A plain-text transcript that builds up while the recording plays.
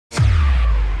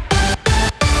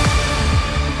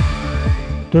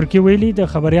ترکیه ویلي د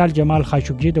خبریال جمال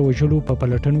خاشقجي د وژلو په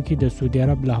پلټنو کې د سعودي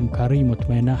عرب له همکارۍ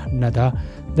مطمئنه نه ده.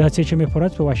 د سه‌شنبې په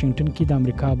ورځ په واشنگټن کې د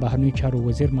امریکا بهرنیو چارو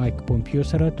وزیر مایک پومپیو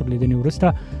سره تر لیدنې وروسته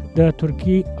د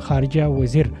ترکیې خارجه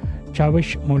وزیر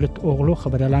چاوش مولت اوغلو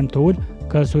خبریالانو ته وویل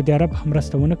که سعودي عرب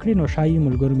مرسته ونه کړي نو ښایي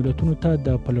ملګرو ملتونو ته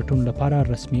د پلټنو لپاره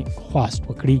رسمي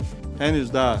خواست وکړي.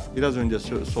 Henüz daha biraz önce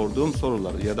sorduğum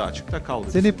sorular ya da açıkta kaldı.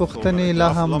 ځینې پوښتنې لا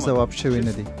هم ځواب شوي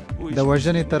نه دي. د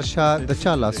وژنې تر شا د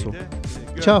چا لاس و؟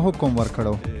 چا حکم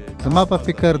ورکړو؟ زما په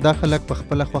فکر دا خلک په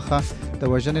خپله خوښه د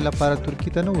وژنې لپاره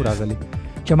ترکیې ته نه و راغلي.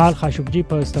 جمال خاشقجي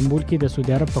په استنبول کې د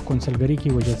سعودي عرب په کونسلګرۍ کې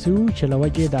وژل شوی چې له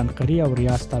وجې د انقرې او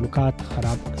ریاض تعلقات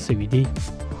خراب شوي دي.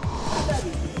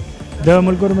 د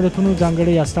ملګرو ملتونو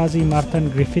ځانګړی استازی مارتن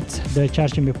ګریفټس د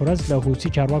چهارشنبې په ورځ له حوثي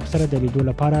چارواکو سره د لیدو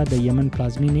لپاره د یمن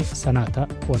پلازمینې سنا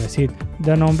ته ورسید.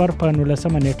 د نومبر په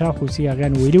 19مه نیټه حوثي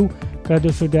اغیان ویلي که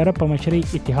د سعودي عرب په مشرۍ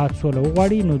اتحاد سوله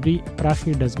وغواړي نو دوی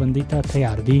پراخې ډزبندۍ ته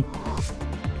تیار دي.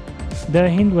 د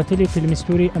هند وتلي فلمي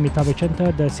ستوري امیتاب بچن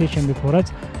ته د سه‌شنبې په ورځ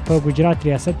په ګجرات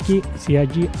ریاست کې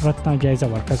سیاجي رتنا جایزه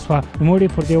ورکړل شوه. نوموړي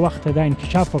پر دې وخت دا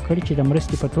انکشاف وکړ چې د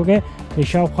مرستې په توګه د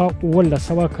شاوخوا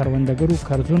 1700 کروندګرو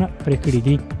قرضونه پرې کړي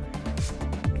دي.